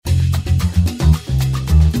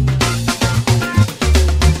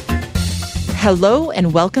Hello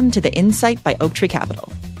and welcome to The Insight by Oaktree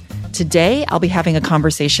Capital. Today, I'll be having a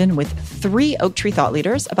conversation with three Oaktree thought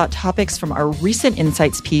leaders about topics from our recent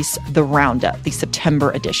Insights piece, The Roundup, the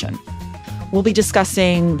September edition. We'll be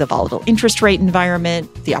discussing the volatile interest rate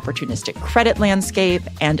environment, the opportunistic credit landscape,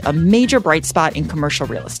 and a major bright spot in commercial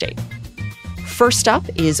real estate. First up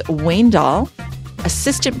is Wayne Dahl,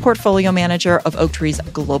 Assistant Portfolio Manager of Oaktree's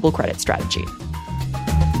Global Credit Strategy.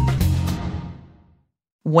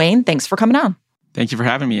 Wayne, thanks for coming on. Thank you for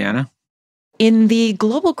having me, Anna. In the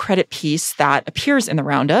global credit piece that appears in the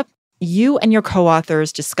Roundup, you and your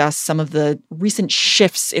co-authors discuss some of the recent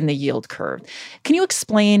shifts in the yield curve. Can you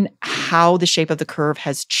explain how the shape of the curve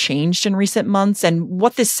has changed in recent months and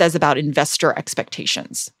what this says about investor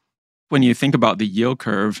expectations? When you think about the yield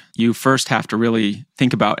curve, you first have to really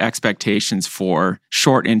think about expectations for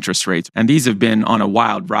short interest rates. And these have been on a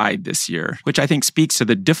wild ride this year, which I think speaks to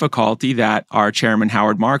the difficulty that our chairman,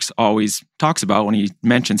 Howard Marks, always talks about when he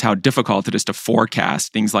mentions how difficult it is to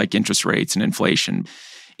forecast things like interest rates and inflation.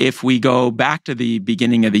 If we go back to the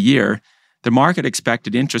beginning of the year, the market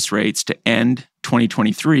expected interest rates to end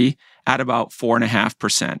 2023 at about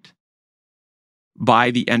 4.5%.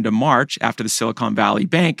 By the end of March, after the Silicon Valley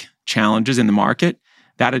Bank challenges in the market,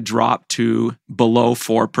 that had dropped to below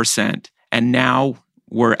 4%. And now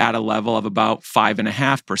we're at a level of about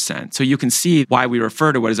 5.5%. So you can see why we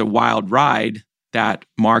refer to it as a wild ride that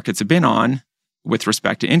markets have been on with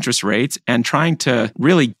respect to interest rates and trying to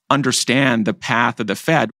really understand the path of the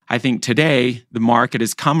Fed. I think today the market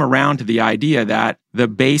has come around to the idea that the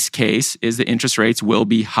base case is that interest rates will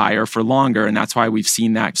be higher for longer. And that's why we've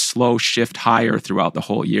seen that slow shift higher throughout the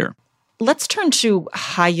whole year. Let's turn to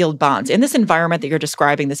high yield bonds. In this environment that you're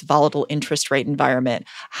describing, this volatile interest rate environment,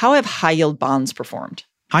 how have high yield bonds performed?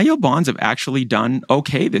 High yield bonds have actually done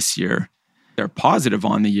okay this year. They're positive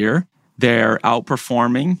on the year. They're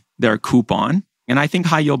outperforming their coupon. And I think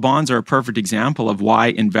high yield bonds are a perfect example of why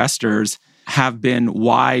investors have been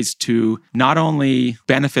wise to not only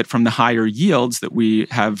benefit from the higher yields that we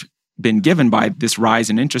have been given by this rise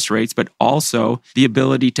in interest rates, but also the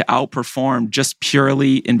ability to outperform just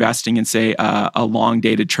purely investing in, say, a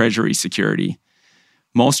long-dated treasury security.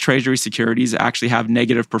 Most treasury securities actually have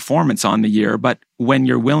negative performance on the year, but when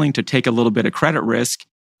you're willing to take a little bit of credit risk,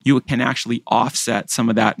 you can actually offset some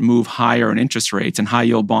of that move higher in interest rates. And high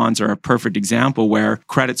yield bonds are a perfect example where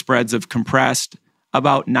credit spreads have compressed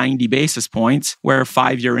about 90 basis points, where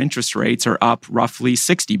 5-year interest rates are up roughly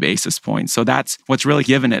 60 basis points. So that's what's really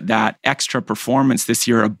given it that extra performance this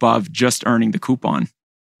year above just earning the coupon.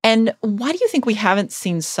 And why do you think we haven't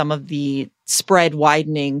seen some of the spread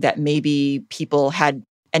widening that maybe people had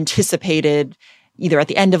anticipated either at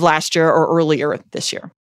the end of last year or earlier this year?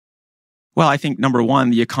 Well, I think number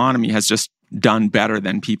one, the economy has just done better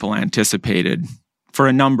than people anticipated for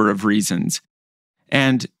a number of reasons.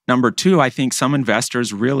 And number two, I think some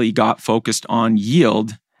investors really got focused on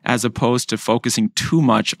yield as opposed to focusing too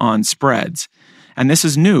much on spreads. And this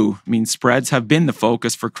is new. I mean, spreads have been the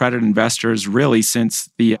focus for credit investors really since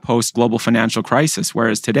the post-global financial crisis,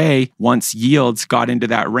 whereas today, once yields got into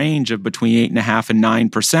that range of between 8.5% and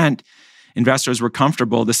 9%, investors were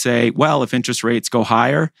comfortable to say, well, if interest rates go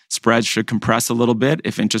higher, spreads should compress a little bit.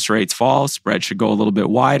 If interest rates fall, spreads should go a little bit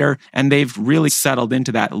wider. And they've really settled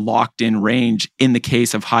into that locked-in range in the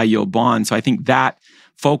case of high-yield bonds. So I think that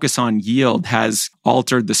focus on yield has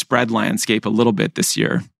altered the spread landscape a little bit this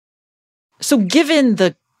year. So given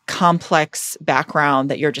the complex background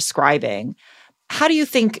that you're describing, how do you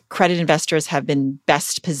think credit investors have been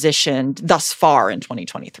best positioned thus far in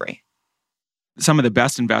 2023? Some of the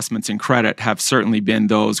best investments in credit have certainly been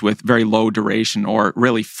those with very low duration or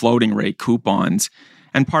really floating rate coupons.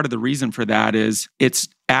 And part of the reason for that is it's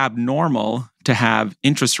abnormal to have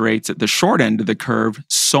interest rates at the short end of the curve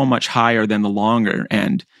so much higher than the longer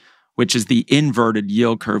end, which is the inverted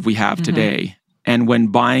yield curve we have today. And when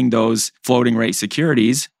buying those floating rate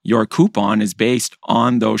securities, your coupon is based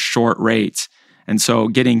on those short rates. And so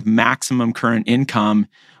getting maximum current income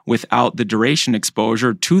without the duration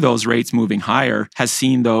exposure to those rates moving higher has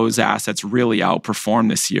seen those assets really outperform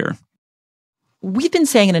this year. We've been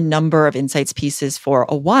saying in a number of Insights pieces for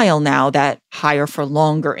a while now that higher for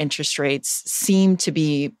longer interest rates seem to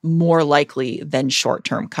be more likely than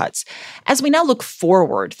short-term cuts. As we now look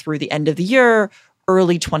forward through the end of the year,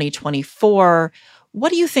 early 2024, what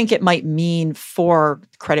do you think it might mean for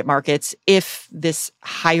credit markets if this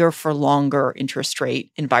higher for longer interest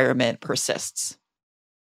rate environment persists?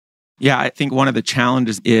 Yeah, I think one of the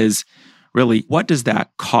challenges is really what does that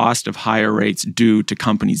cost of higher rates do to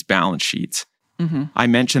companies' balance sheets? I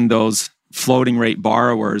mentioned those floating rate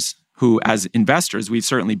borrowers who, as investors, we've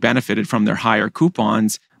certainly benefited from their higher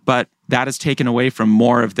coupons, but that has taken away from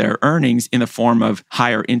more of their earnings in the form of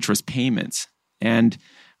higher interest payments. And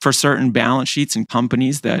for certain balance sheets and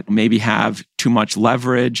companies that maybe have too much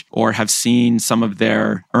leverage or have seen some of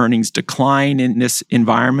their earnings decline in this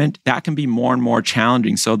environment, that can be more and more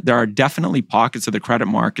challenging. So there are definitely pockets of the credit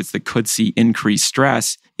markets that could see increased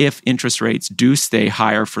stress if interest rates do stay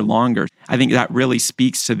higher for longer. I think that really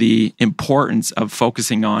speaks to the importance of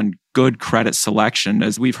focusing on good credit selection.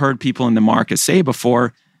 As we've heard people in the market say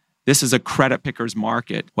before, this is a credit picker's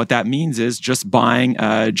market. What that means is just buying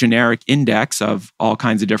a generic index of all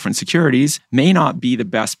kinds of different securities may not be the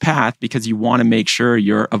best path because you want to make sure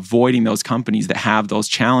you're avoiding those companies that have those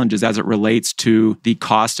challenges as it relates to the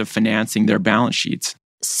cost of financing their balance sheets.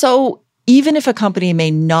 So even if a company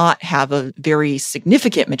may not have a very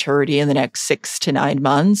significant maturity in the next 6 to 9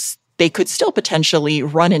 months, they could still potentially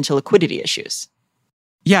run into liquidity issues.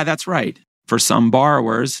 Yeah, that's right. For some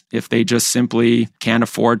borrowers, if they just simply can't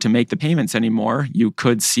afford to make the payments anymore, you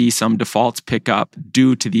could see some defaults pick up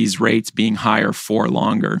due to these rates being higher for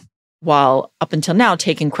longer. While up until now,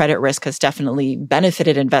 taking credit risk has definitely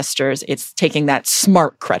benefited investors, it's taking that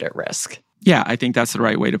smart credit risk. Yeah, I think that's the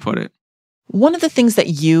right way to put it. One of the things that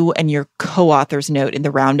you and your co-authors note in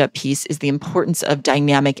the Roundup piece is the importance of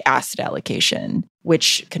dynamic asset allocation,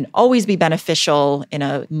 which can always be beneficial in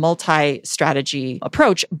a multi-strategy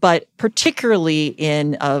approach, but particularly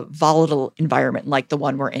in a volatile environment like the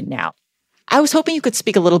one we're in now. I was hoping you could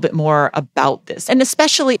speak a little bit more about this, and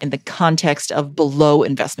especially in the context of below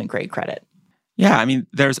investment grade credit. Yeah, I mean,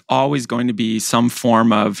 there's always going to be some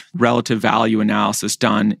form of relative value analysis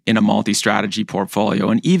done in a multi-strategy portfolio,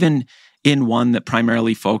 and even in one that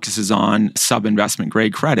primarily focuses on sub-investment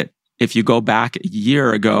grade credit. If you go back a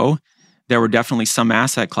year ago, there were definitely some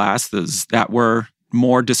asset classes that were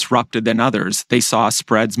more disrupted than others. They saw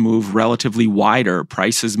spreads move relatively wider,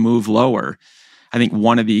 prices move lower. I think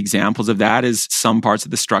one of the examples of that is some parts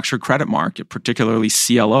of the structured credit market, particularly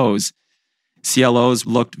CLOs. CLOs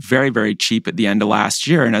looked very, very cheap at the end of last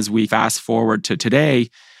year. And as we fast forward to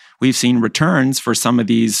today, we've seen returns for some of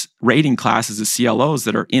these rating classes of CLOs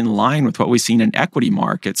that are in line with what we've seen in equity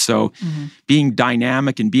markets. So being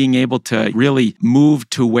dynamic and being able to really move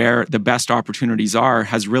to where the best opportunities are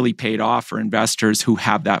has really paid off for investors who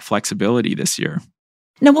have that flexibility this year.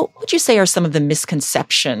 Now, what would you say are some of the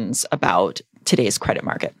misconceptions about today's credit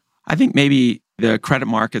market? I think maybe the credit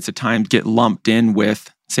markets at times get lumped in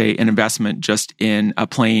with, say, an investment just in a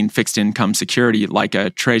plain fixed income security like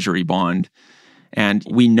a treasury bond. And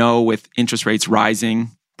we know with interest rates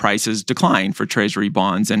rising, prices decline for treasury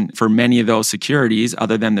bonds. And for many of those securities,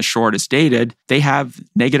 other than the shortest dated, they have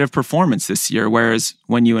negative performance this year. Whereas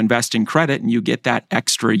when you invest in credit and you get that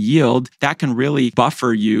extra yield, that can really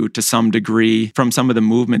buffer you to some degree from some of the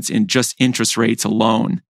movements in just interest rates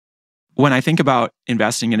alone. When I think about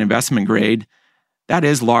investing in investment grade, that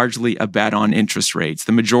is largely a bet on interest rates.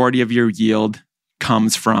 The majority of your yield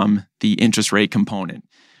comes from the interest rate component.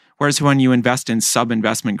 Whereas when you invest in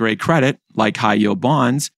sub-investment grade credit, like high yield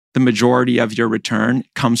bonds, the majority of your return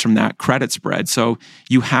comes from that credit spread. So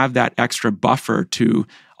you have that extra buffer to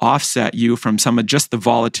offset you from some of just the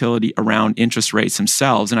volatility around interest rates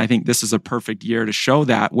themselves. And I think this is a perfect year to show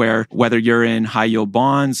that, where whether you're in high yield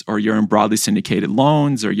bonds or you're in broadly syndicated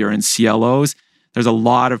loans or you're in CLOs, there's a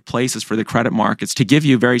lot of places for the credit markets to give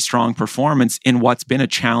you very strong performance in what's been a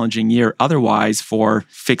challenging year otherwise for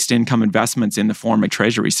fixed income investments in the form of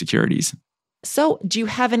treasury securities. So, do you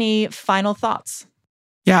have any final thoughts?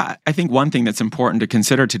 Yeah, I think one thing that's important to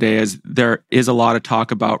consider today is there is a lot of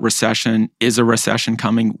talk about recession. Is a recession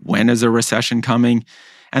coming? When is a recession coming?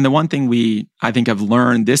 And the one thing we, I think, have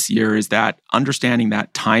learned this year is that understanding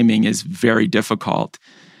that timing is very difficult.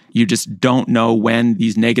 You just don't know when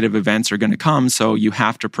these negative events are going to come, so you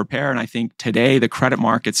have to prepare. And I think today the credit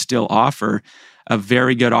markets still offer a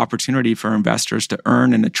very good opportunity for investors to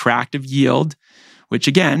earn an attractive yield, which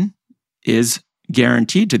again is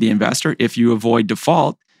guaranteed to the investor if you avoid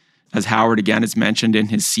default. As Howard again has mentioned in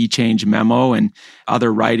his Sea Change memo and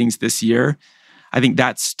other writings this year, I think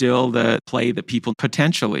that's still the play that people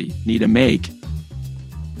potentially need to make.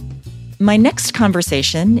 My next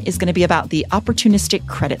conversation is going to be about the opportunistic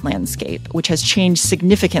credit landscape, which has changed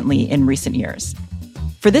significantly in recent years.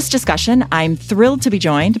 For this discussion, I'm thrilled to be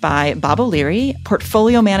joined by Bob O'Leary,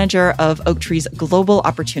 portfolio manager of Oaktree's Global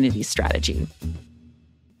Opportunity Strategy.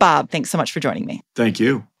 Bob, thanks so much for joining me. Thank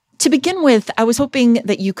you. To begin with, I was hoping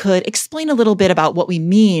that you could explain a little bit about what we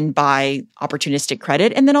mean by opportunistic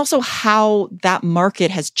credit, and then also how that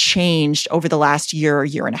market has changed over the last year or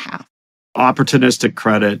year and a half. Opportunistic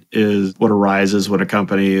credit is what arises when a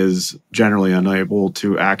company is generally unable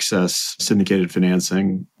to access syndicated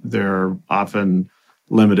financing. They're often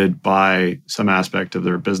limited by some aspect of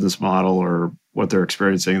their business model or what they're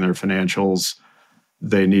experiencing in their financials,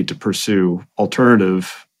 they need to pursue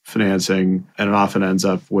alternative financing, and it often ends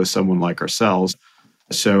up with someone like ourselves.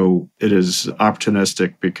 So it is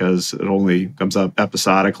opportunistic because it only comes up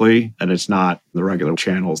episodically, and it's not the regular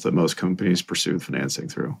channels that most companies pursue financing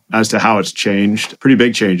through. As to how it's changed, pretty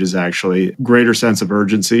big changes actually. Greater sense of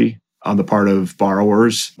urgency on the part of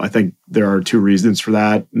borrowers. I think there are two reasons for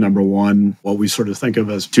that. Number one, what we sort of think of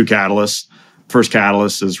as two catalysts. First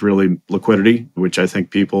catalyst is really liquidity, which I think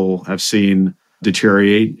people have seen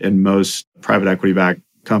deteriorate in most private equity-backed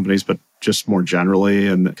companies, but just more generally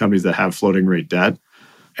in the companies that have floating rate debt.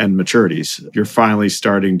 And maturities. You're finally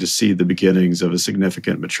starting to see the beginnings of a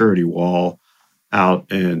significant maturity wall out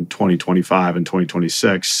in 2025 and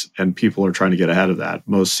 2026, and people are trying to get ahead of that.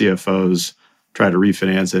 Most CFOs try to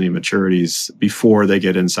refinance any maturities before they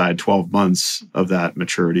get inside 12 months of that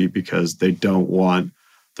maturity because they don't want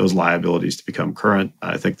those liabilities to become current.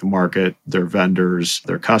 I think the market, their vendors,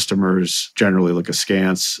 their customers generally look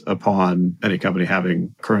askance upon any company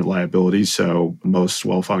having current liabilities. So most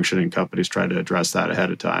well-functioning companies try to address that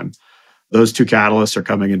ahead of time. Those two catalysts are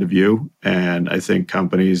coming into view, and I think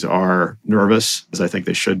companies are nervous, as I think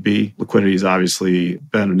they should be. Liquidity has obviously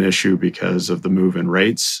been an issue because of the move in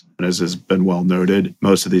rates. And as has been well noted,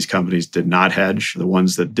 most of these companies did not hedge. The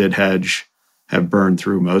ones that did hedge have burned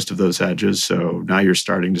through most of those hedges. So now you're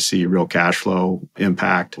starting to see real cash flow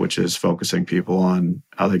impact, which is focusing people on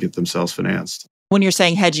how they get themselves financed. When you're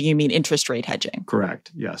saying hedging, you mean interest rate hedging? Correct.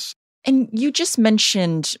 Yes. And you just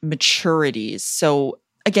mentioned maturities. So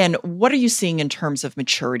again, what are you seeing in terms of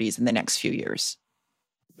maturities in the next few years?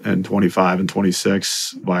 In 25 and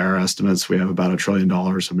 26, by our estimates, we have about $1 trillion of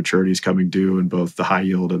maturities coming due in both the high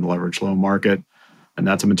yield and the leveraged loan market. And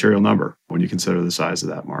that's a material number when you consider the size of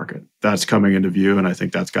that market. That's coming into view, and I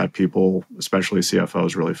think that's got people, especially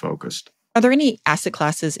CFOs, really focused. Are there any asset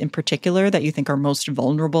classes in particular that you think are most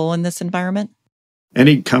vulnerable in this environment?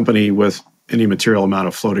 Any company with any material amount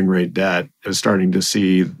of floating rate debt is starting to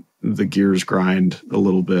see the gears grind a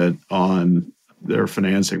little bit on their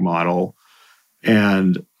financing model.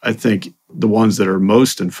 And I think the ones that are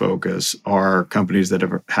most in focus are companies that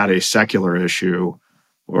have had a secular issue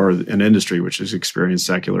or an industry which has experienced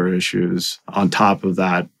secular issues on top of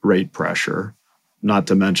that rate pressure, not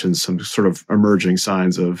to mention some sort of emerging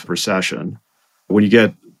signs of recession. When you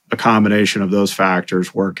get a combination of those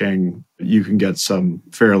factors working, you can get some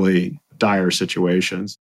fairly dire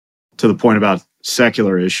situations. To the point about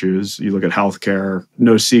secular issues, you look at healthcare,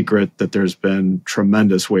 no secret that there's been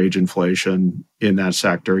tremendous wage inflation in that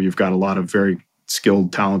sector. You've got a lot of very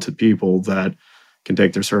skilled, talented people that can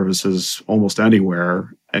take their services almost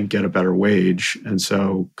anywhere and get a better wage. And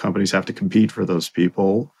so companies have to compete for those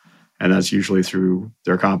people, and that's usually through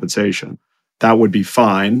their compensation. That would be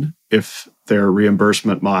fine if their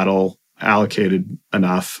reimbursement model allocated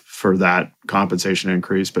enough for that compensation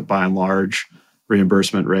increase, but by and large,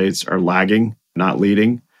 reimbursement rates are lagging, not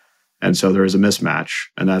leading. And so there is a mismatch,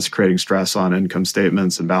 and that's creating stress on income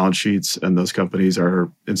statements and balance sheets, and those companies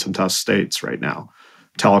are in some tough states right now.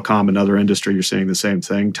 Telecom, another industry, you're seeing the same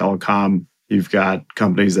thing. Telecom, you've got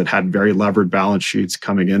companies that had very levered balance sheets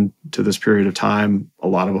coming into this period of time. A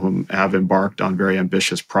lot of them have embarked on very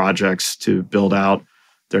ambitious projects to build out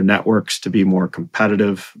their networks to be more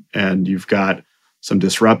competitive. And you've got some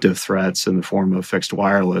disruptive threats in the form of fixed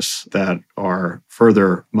wireless that are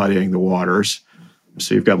further muddying the waters.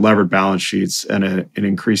 So you've got levered balance sheets and an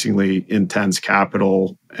increasingly intense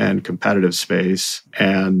capital and competitive space.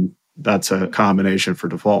 And that's a combination for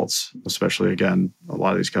defaults, especially, again, a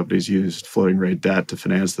lot of these companies use floating rate debt to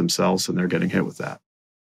finance themselves, and they're getting hit with that.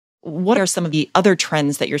 What are some of the other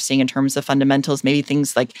trends that you're seeing in terms of fundamentals, maybe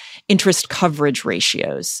things like interest coverage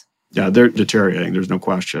ratios? Yeah, they're deteriorating. There's no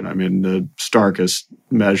question. I mean, the starkest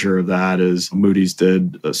measure of that is Moody's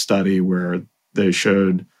did a study where they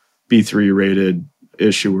showed B3 rated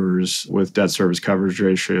issuers with debt service coverage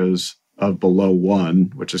ratios of below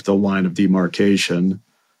 1, which is the line of demarcation,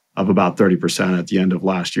 of about 30% at the end of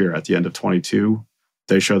last year, at the end of 22.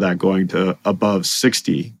 They show that going to above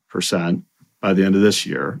 60% by the end of this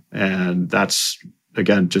year. And that's,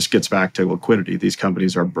 again, just gets back to liquidity. These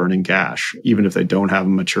companies are burning cash. Even if they don't have a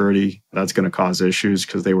maturity, that's going to cause issues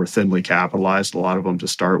because they were thinly capitalized, a lot of them to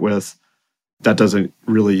start with. That doesn't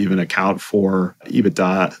really even account for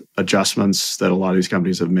EBITDA adjustments that a lot of these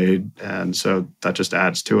companies have made. And so that just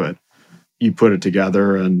adds to it. You put it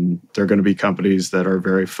together, and they're going to be companies that are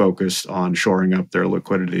very focused on shoring up their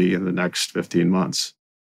liquidity in the next 15 months.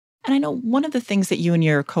 And I know one of the things that you and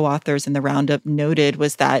your co-authors in the roundup noted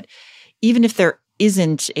was that even if there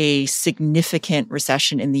isn't a significant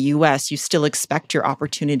recession in the US, you still expect your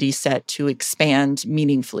opportunity set to expand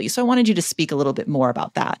meaningfully. So I wanted you to speak a little bit more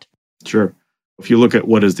about that. Sure. If you look at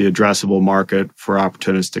what is the addressable market for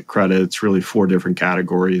opportunistic credit, it's really 4 different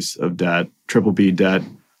categories of debt: triple B debt,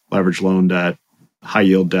 leveraged loan debt, high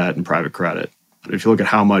yield debt, and private credit. If you look at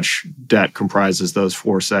how much debt comprises those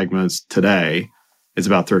 4 segments today, it's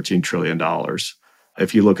about $13 trillion.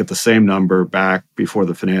 If you look at the same number back before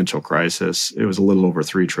the financial crisis, it was a little over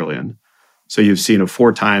 $3 trillion. So you've seen a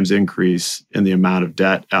 4 times increase in the amount of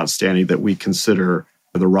debt outstanding that we consider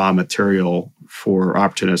the raw material for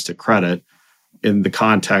opportunistic credit. In the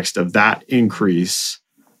context of that increase,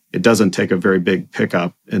 it doesn't take a very big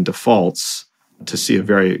pickup in defaults to see a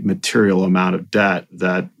very material amount of debt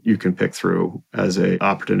that you can pick through as an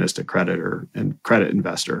opportunistic creditor and credit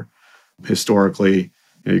investor. Historically,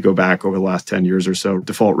 you go back over the last 10 years or so,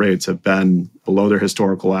 default rates have been below their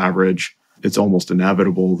historical average. It's almost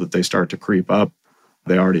inevitable that they start to creep up.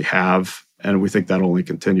 They already have. And we think that only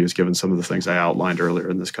continues given some of the things I outlined earlier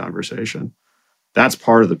in this conversation. That's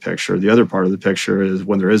part of the picture. The other part of the picture is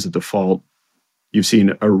when there is a default, you've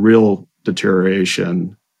seen a real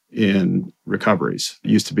deterioration in recoveries.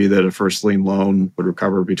 It used to be that a first lien loan would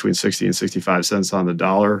recover between 60 and 65 cents on the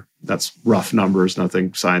dollar. That's rough numbers,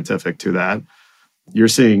 nothing scientific to that. You're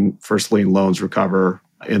seeing first lien loans recover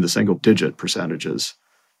in the single digit percentages.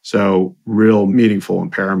 So real meaningful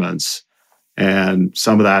impairments. And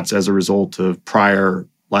some of that's as a result of prior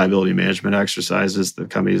liability management exercises that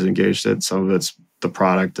companies engaged in. Some of it's the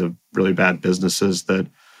product of really bad businesses that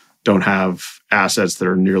don't have assets that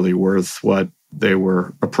are nearly worth what they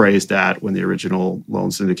were appraised at when the original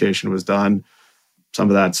loan syndication was done. Some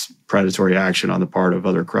of that's predatory action on the part of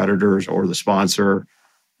other creditors or the sponsor.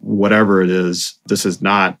 Whatever it is, this is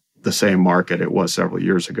not the same market it was several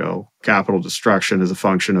years ago. Capital destruction is a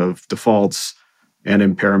function of defaults and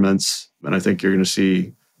impairments. And I think you're going to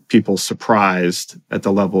see people surprised at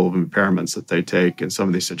the level of impairments that they take in some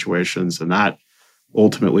of these situations. And that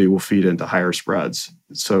ultimately will feed into higher spreads.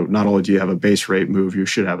 So not only do you have a base rate move, you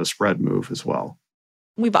should have a spread move as well.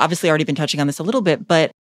 We've obviously already been touching on this a little bit,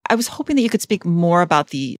 but I was hoping that you could speak more about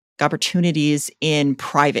the opportunities in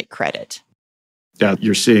private credit. Yeah,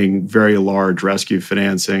 you're seeing very large rescue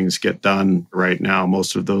financings get done right now.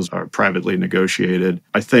 Most of those are privately negotiated.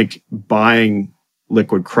 I think buying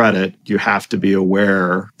liquid credit, you have to be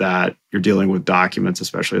aware that you're dealing with documents,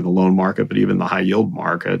 especially in the loan market, but even the high yield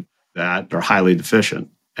market, that are highly deficient.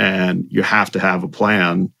 And you have to have a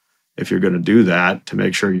plan if you're going to do that to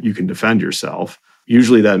make sure you can defend yourself.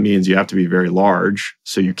 Usually that means you have to be very large,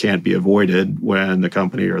 so you can't be avoided when the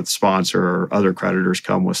company or the sponsor or other creditors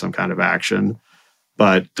come with some kind of action.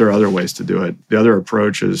 But there are other ways to do it. The other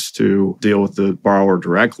approach is to deal with the borrower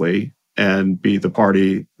directly and be the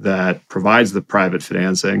party that provides the private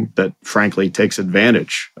financing that frankly takes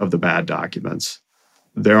advantage of the bad documents.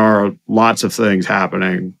 There are lots of things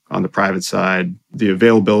happening on the private side. The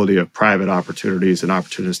availability of private opportunities and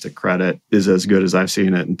opportunistic credit is as good as I've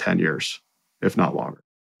seen it in 10 years, if not longer.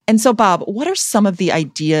 And so, Bob, what are some of the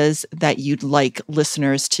ideas that you'd like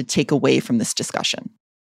listeners to take away from this discussion?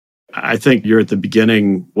 I think you're at the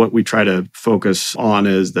beginning. What we try to focus on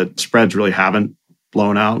is that spreads really haven't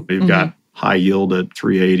blown out. You've got high yield at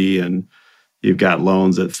 380 and you've got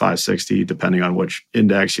loans at 560, depending on which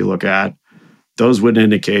index you look at. Those would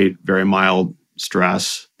indicate very mild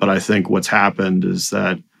stress. But I think what's happened is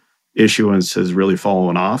that issuance has really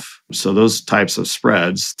fallen off. So those types of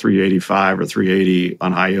spreads, 385 or 380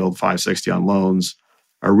 on high yield, 560 on loans,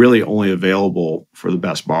 are really only available for the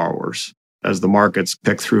best borrowers. As the markets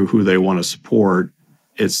pick through who they want to support,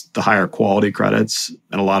 it's the higher quality credits,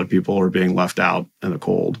 and a lot of people are being left out in the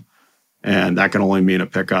cold. And that can only mean a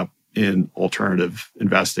pickup in alternative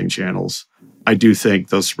investing channels. I do think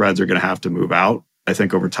those spreads are going to have to move out. I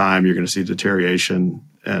think over time, you're going to see deterioration,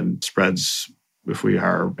 and spreads, if we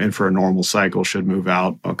are in for a normal cycle, should move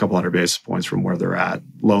out a couple hundred basis points from where they're at.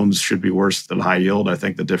 Loans should be worse than high yield. I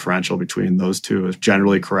think the differential between those two is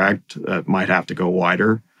generally correct. It might have to go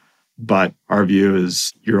wider. But our view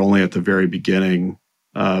is you're only at the very beginning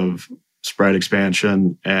of spread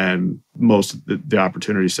expansion, and most of the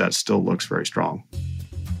opportunity set still looks very strong.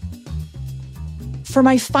 For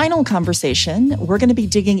my final conversation, we're going to be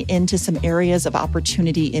digging into some areas of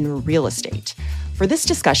opportunity in real estate. For this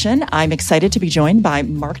discussion, I'm excited to be joined by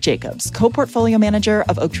Mark Jacobs, co-portfolio manager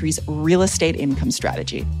of Oaktree's real estate income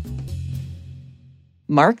strategy.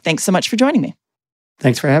 Mark, thanks so much for joining me.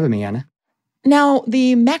 Thanks for having me, Anna. Now,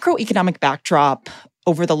 the macroeconomic backdrop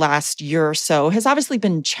over the last year or so has obviously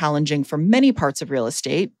been challenging for many parts of real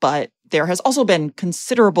estate, but there has also been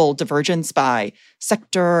considerable divergence by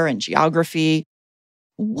sector and geography.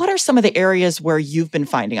 What are some of the areas where you've been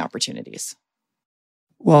finding opportunities?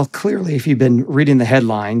 Well, clearly, if you've been reading the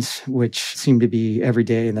headlines, which seem to be every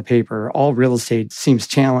day in the paper, all real estate seems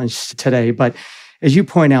challenged today. But as you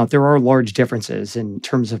point out, there are large differences in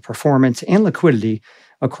terms of performance and liquidity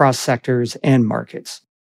across sectors and markets.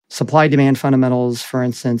 Supply demand fundamentals, for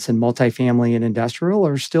instance, in multifamily and industrial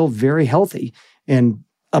are still very healthy and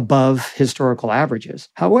above historical averages.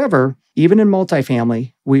 However, even in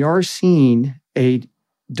multifamily, we are seeing a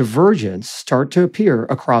divergence start to appear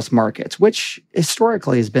across markets, which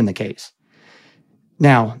historically has been the case.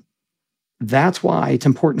 Now, that's why it's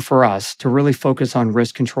important for us to really focus on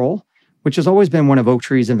risk control, which has always been one of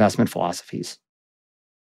Oaktree's investment philosophies.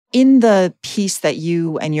 In the piece that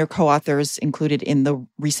you and your co-authors included in the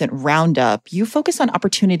recent roundup, you focus on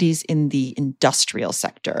opportunities in the industrial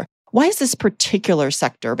sector. Why has this particular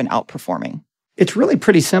sector been outperforming? It's really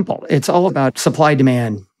pretty simple. It's all about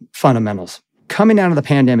supply-demand fundamentals. Coming out of the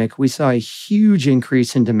pandemic, we saw a huge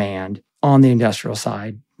increase in demand on the industrial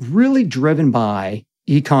side, really driven by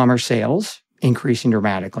e-commerce sales increasing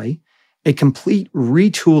dramatically, a complete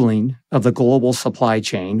retooling of the global supply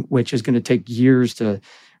chain, which is going to take years to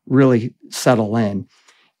really settle in,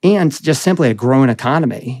 and just simply a growing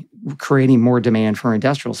economy, creating more demand for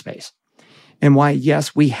industrial space. And why,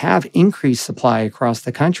 yes, we have increased supply across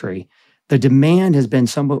the country, the demand has been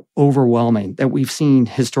somewhat overwhelming that we've seen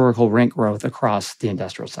historical rent growth across the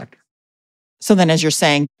industrial sector. So then, as you're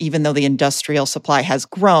saying, even though the industrial supply has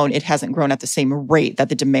grown, it hasn't grown at the same rate that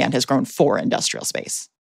the demand has grown for industrial space.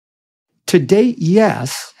 To date,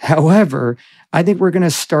 yes. However, I think we're going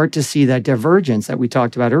to start to see that divergence that we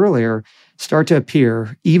talked about earlier start to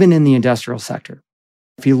appear even in the industrial sector.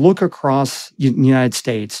 If you look across the United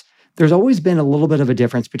States, there's always been a little bit of a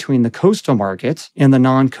difference between the coastal markets and the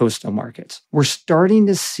non-coastal markets. We're starting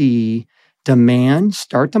to see demand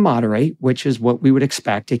start to moderate, which is what we would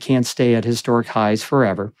expect. It can't stay at historic highs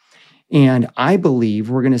forever. And I believe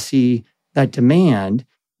we're going to see that demand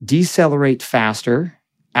decelerate faster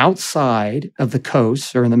outside of the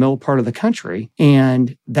coast or in the middle part of the country.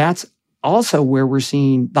 And that's also where we're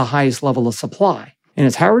seeing the highest level of supply. And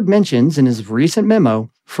as Howard mentions in his recent memo,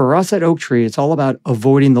 for us at Oaktree, it's all about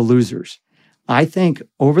avoiding the losers. I think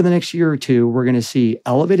over the next year or two, we're going to see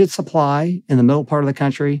elevated supply in the middle part of the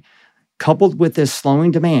country, coupled with this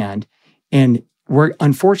slowing demand, and we're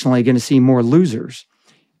unfortunately going to see more losers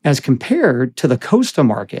as compared to the coastal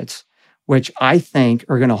markets, which I think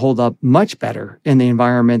are going to hold up much better in the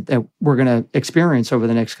environment that we're going to experience over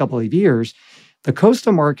the next couple of years. The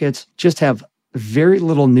coastal markets just have very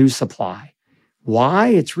little new supply. Why?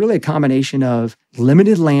 It's really a combination of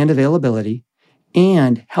limited land availability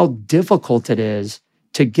and how difficult it is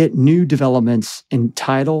to get new developments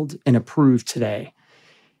entitled and approved today.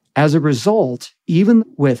 As a result, even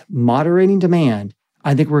with moderating demand,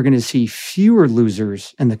 I think we're going to see fewer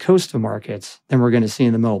losers in the coastal markets than we're going to see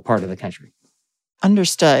in the middle part of the country.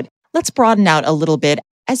 Understood. Let's broaden out a little bit.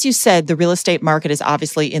 As you said, the real estate market is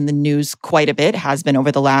obviously in the news quite a bit, has been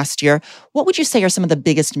over the last year. What would you say are some of the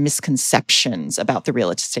biggest misconceptions about the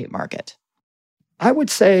real estate market? I would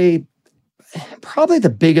say probably the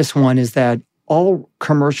biggest one is that all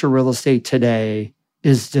commercial real estate today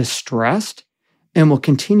is distressed and will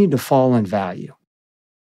continue to fall in value.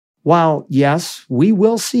 While, yes, we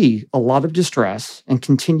will see a lot of distress and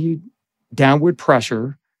continued downward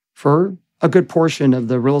pressure for a good portion of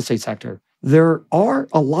the real estate sector, there are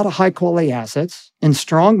a lot of high-quality assets in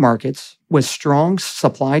strong markets with strong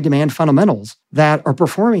supply-demand fundamentals that are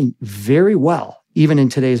performing very well, even in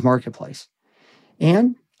today's marketplace.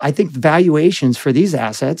 And I think valuations for these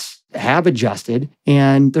assets have adjusted,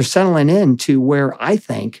 and they're settling into where I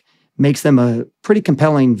think makes them a pretty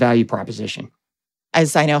compelling value proposition.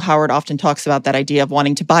 As I know, Howard often talks about that idea of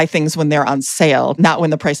wanting to buy things when they're on sale, not when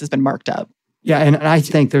the price has been marked up. Yeah, and I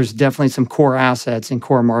think there's definitely some core assets in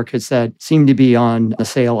core markets that seem to be on the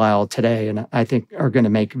sale aisle today, and I think are going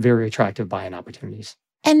to make very attractive buying opportunities.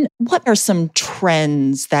 And what are some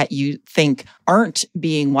trends that you think aren't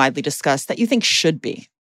being widely discussed that you think should be?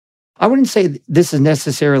 I wouldn't say this is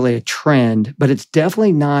necessarily a trend, but it's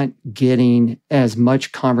definitely not getting as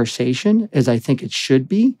much conversation as I think it should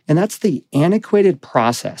be. And that's the antiquated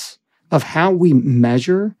process of how we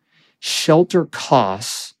measure shelter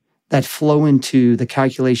costs that flow into the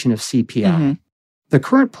calculation of CPI. Mm-hmm. The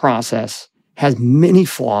current process has many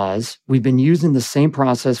flaws. We've been using the same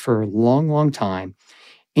process for a long, long time.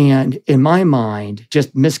 And in my mind,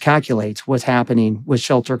 just miscalculates what's happening with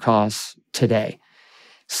shelter costs today.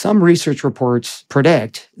 Some research reports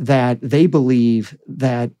predict that they believe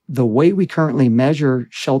that the way we currently measure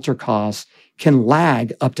shelter costs can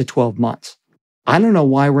lag up to 12 months. I don't know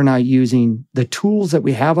why we're not using the tools that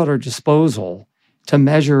we have at our disposal to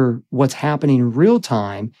measure what's happening in real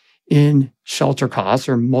time in shelter costs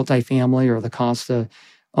or multifamily or the cost to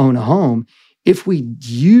own a home. If we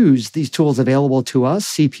use these tools available to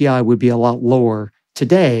us, CPI would be a lot lower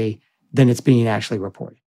today than it's being actually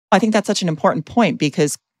reported. I think that's such an important point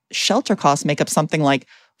because shelter costs make up something like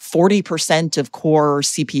 40% of core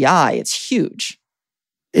CPI. It's huge.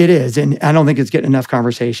 It is, and I don't think it's getting enough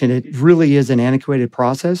conversation. It really is an antiquated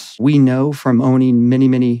process. We know from owning many,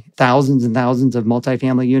 many thousands and thousands of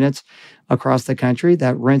multifamily units across the country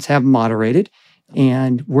that rents have moderated,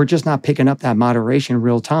 and we're just not picking up that moderation in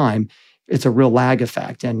real time. It's a real lag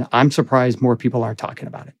effect, and I'm surprised more people aren't talking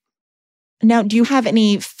about it. Now, do you have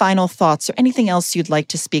any final thoughts or anything else you'd like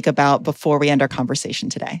to speak about before we end our conversation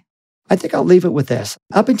today? I think I'll leave it with this.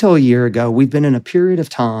 Up until a year ago, we've been in a period of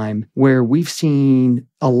time where we've seen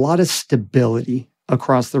a lot of stability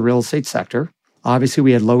across the real estate sector. Obviously,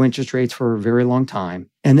 we had low interest rates for a very long time.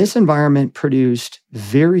 And this environment produced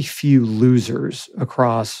very few losers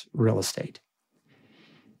across real estate.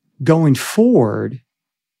 Going forward,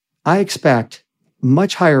 I expect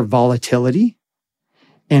much higher volatility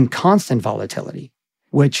and constant volatility,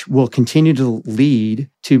 which will continue to lead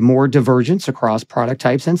to more divergence across product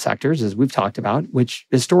types and sectors, as we've talked about, which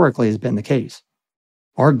historically has been the case.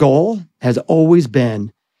 Our goal has always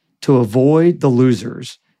been to avoid the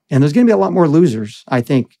losers, and there's going to be a lot more losers, I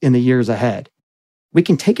think, in the years ahead. We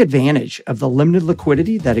can take advantage of the limited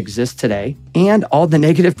liquidity that exists today and all the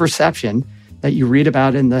negative perception that you read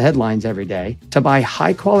about in the headlines every day to buy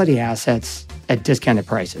high-quality assets at discounted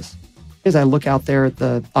prices. As I look out there at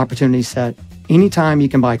the opportunity set, anytime you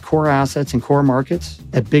can buy core assets in core markets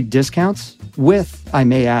at big discounts with, I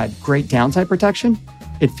may add, great downside protection,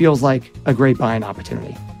 it feels like a great buying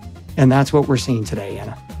opportunity. And that's what we're seeing today,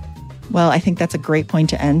 Anna. Well, I think that's a great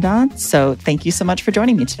point to end on. So thank you so much for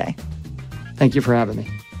joining me today. Thank you for having me.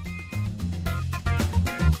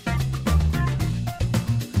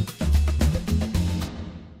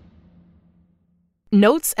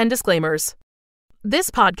 Notes and disclaimers.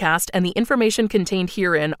 This podcast and the information contained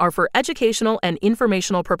herein are for educational and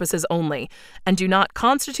informational purposes only and do not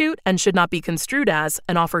constitute and should not be construed as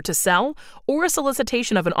an offer to sell or a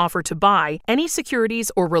solicitation of an offer to buy any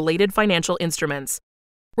securities or related financial instruments.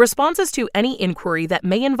 Responses to any inquiry that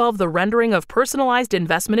may involve the rendering of personalized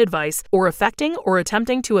investment advice or affecting or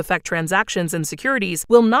attempting to effect transactions in securities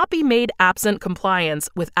will not be made absent compliance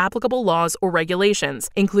with applicable laws or regulations,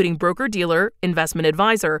 including broker-dealer, investment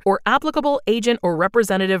advisor, or applicable agent or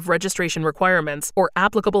representative registration requirements, or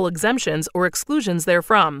applicable exemptions or exclusions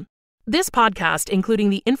therefrom. This podcast, including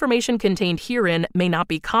the information contained herein, may not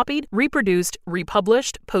be copied, reproduced,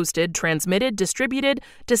 republished, posted, transmitted, distributed,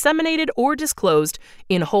 disseminated, or disclosed,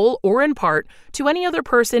 in whole or in part, to any other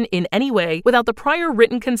person in any way without the prior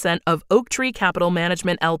written consent of Oaktree Capital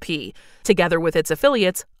Management LP, together with its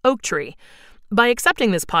affiliates, Oaktree. By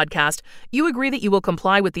accepting this podcast, you agree that you will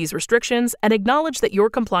comply with these restrictions and acknowledge that your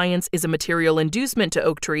compliance is a material inducement to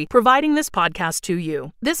Oaktree providing this podcast to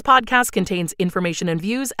you. This podcast contains information and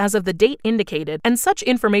views as of the date indicated, and such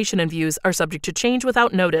information and views are subject to change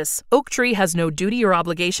without notice. Oaktree has no duty or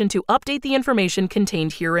obligation to update the information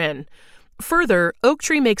contained herein. Further,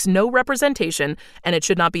 Oaktree makes no representation, and it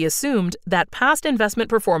should not be assumed that past investment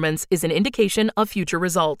performance is an indication of future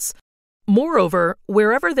results. Moreover,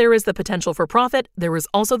 wherever there is the potential for profit, there is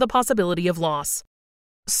also the possibility of loss.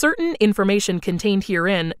 Certain information contained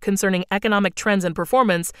herein concerning economic trends and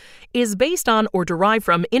performance is based on or derived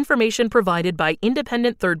from information provided by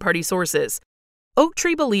independent third-party sources.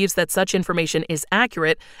 Oaktree believes that such information is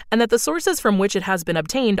accurate and that the sources from which it has been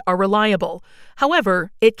obtained are reliable.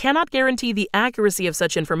 However, it cannot guarantee the accuracy of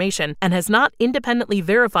such information and has not independently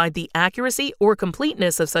verified the accuracy or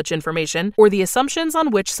completeness of such information or the assumptions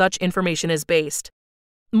on which such information is based.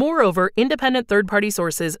 Moreover, independent third-party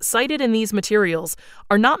sources cited in these materials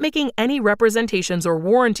are not making any representations or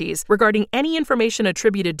warranties regarding any information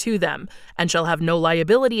attributed to them, and shall have no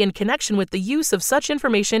liability in connection with the use of such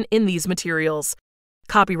information in these materials.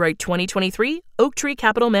 Copyright 2023, Oaktree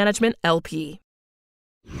Capital Management, LP.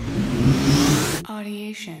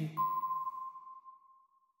 Audiation.